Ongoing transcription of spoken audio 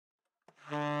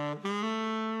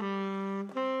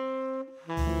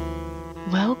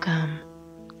Welcome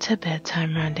to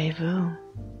Bedtime Rendezvous.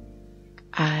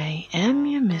 I am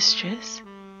your mistress,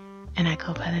 and I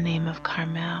go by the name of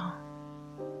Karmel.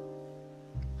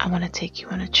 I want to take you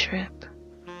on a trip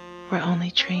where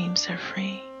only dreams are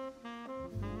free.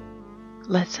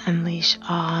 Let's unleash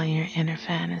all your inner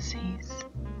fantasies.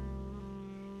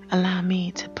 Allow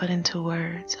me to put into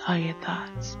words all your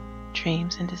thoughts,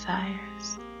 dreams, and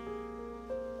desires.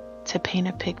 To paint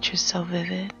a picture so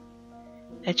vivid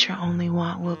that your only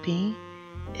want will be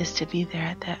is to be there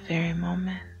at that very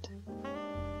moment.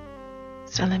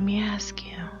 So let me ask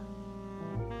you,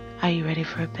 are you ready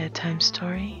for a bedtime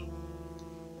story?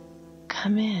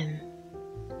 Come in,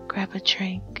 grab a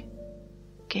drink,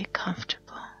 get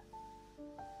comfortable,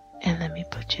 and let me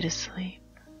put you to sleep.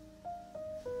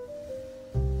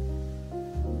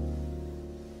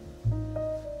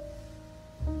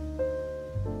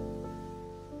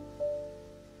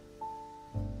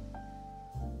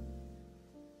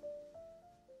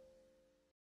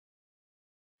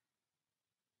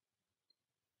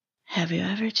 Have you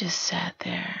ever just sat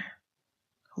there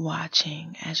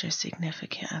watching as your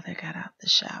significant other got out the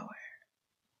shower,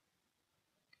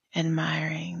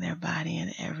 admiring their body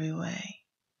in every way,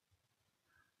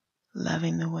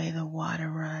 loving the way the water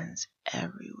runs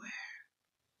everywhere,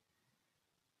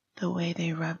 the way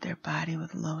they rub their body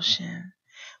with lotion,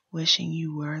 wishing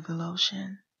you were the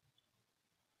lotion?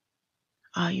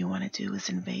 All you want to do is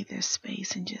invade their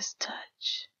space and just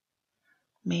touch.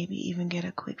 Maybe even get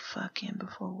a quick fuck in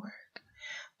before work,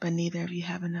 but neither of you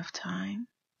have enough time.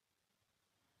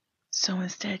 So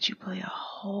instead you play a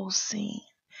whole scene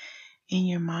in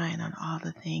your mind on all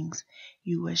the things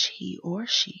you wish he or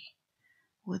she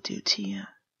would do to you,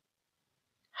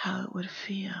 how it would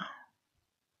feel.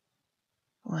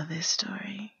 Well, this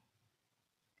story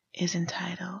is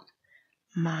entitled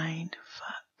Mind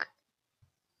Fuck.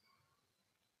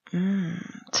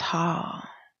 Tall,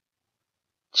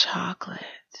 chocolate,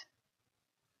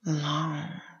 long,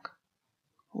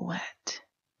 wet.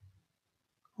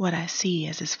 What I see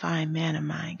as this fine man of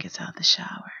mine gets out the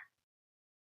shower.